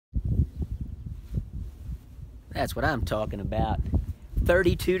That's what I'm talking about.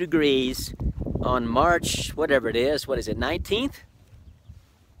 32 degrees on March, whatever it is. What is it, 19th?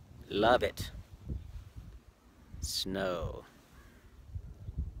 Love it. Snow.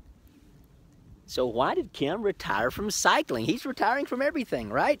 So why did Kim retire from cycling? He's retiring from everything,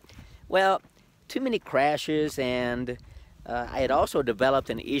 right? Well, too many crashes, and I had also developed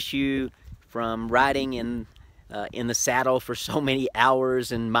an issue from riding in the saddle for so many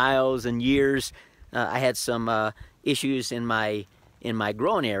hours and miles and years. I had some issues in my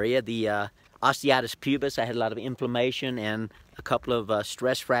groin area, the osteitis pubis. I had a lot of inflammation and a couple of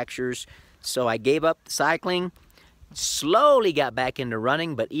stress fractures. So I gave up cycling, slowly got back into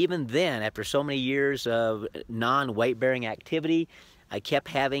running, but even then, after so many years of non-weight-bearing activity, I kept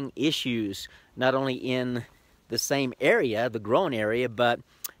having issues, not only in the same area, the groin area, but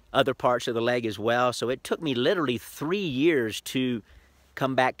other parts of the leg as well. So it took me literally 3 years to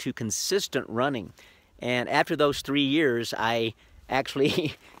come back to consistent running. And after those 3 years, I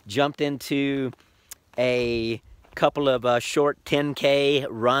actually jumped into a couple of short 10K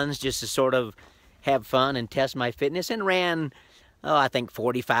runs just to sort of have fun and test my fitness, and ran, I think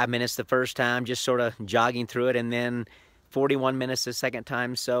 45 minutes the first time, just sort of jogging through it, and then 41 minutes the second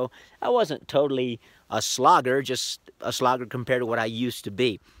time. So I wasn't totally a slogger, just a slogger compared to what I used to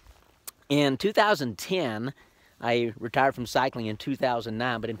be. In 2010, I retired from cycling in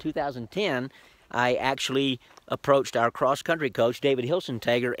 2009, but in 2010, I actually approached our cross-country coach, David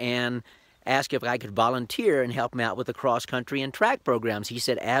Hilsenteger, and asked if I could volunteer and help him out with the cross-country and track programs. He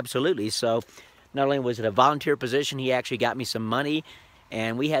said absolutely. So not only was it a volunteer position, he actually got me some money,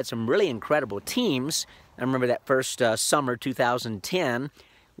 and we had some really incredible teams. I remember that first summer, 2010,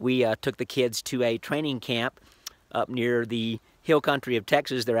 we took the kids to a training camp up near the hill country of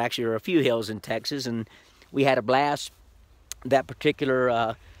Texas. There actually are a few hills in Texas, and we had a blast. That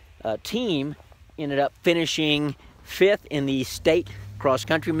particular team ended up finishing 5th in the state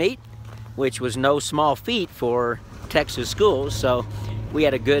cross-country meet, which was no small feat for Texas schools. So we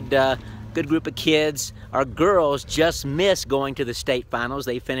had a good group of kids. Our girls just missed going to the state finals.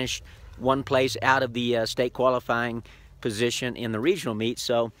 They finished one place out of the state qualifying position in the regional meet.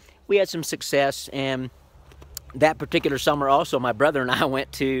 So we had some success. And that particular summer also, my brother and I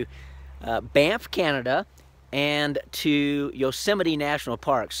went to Banff, Canada, and to Yosemite National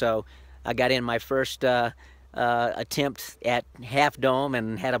Park. So I got in my first attempt at Half Dome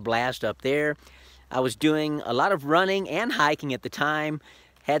and had a blast up there. I was doing a lot of running and hiking at the time.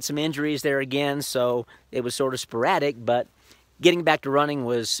 Had some injuries there again, so it was sort of sporadic, but getting back to running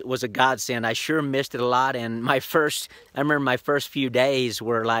was a godsend. I sure missed it a lot, and I remember my first few days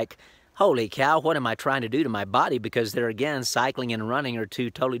were like, holy cow, what am I trying to do to my body? Because there again, cycling and running are two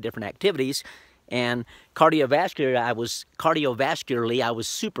totally different activities. And cardiovascularly, I was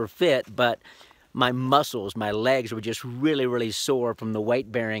super fit, but my muscles, my legs were just really, really sore from the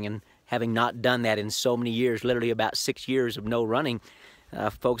weight bearing, and having not done that in so many years, literally about 6 years of no running,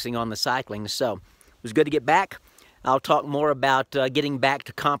 focusing on the cycling. So it was good to get back. I'll talk more about getting back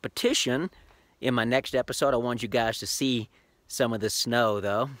to competition in my next episode. I want you guys to see some of the snow,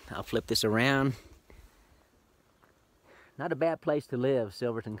 though. I'll flip this around. Not a bad place to live,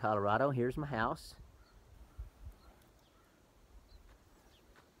 Silverton, Colorado. Here's my house.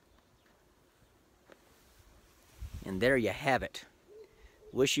 And there you have it.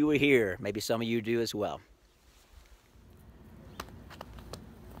 Wish you were here. Maybe some of you do as well.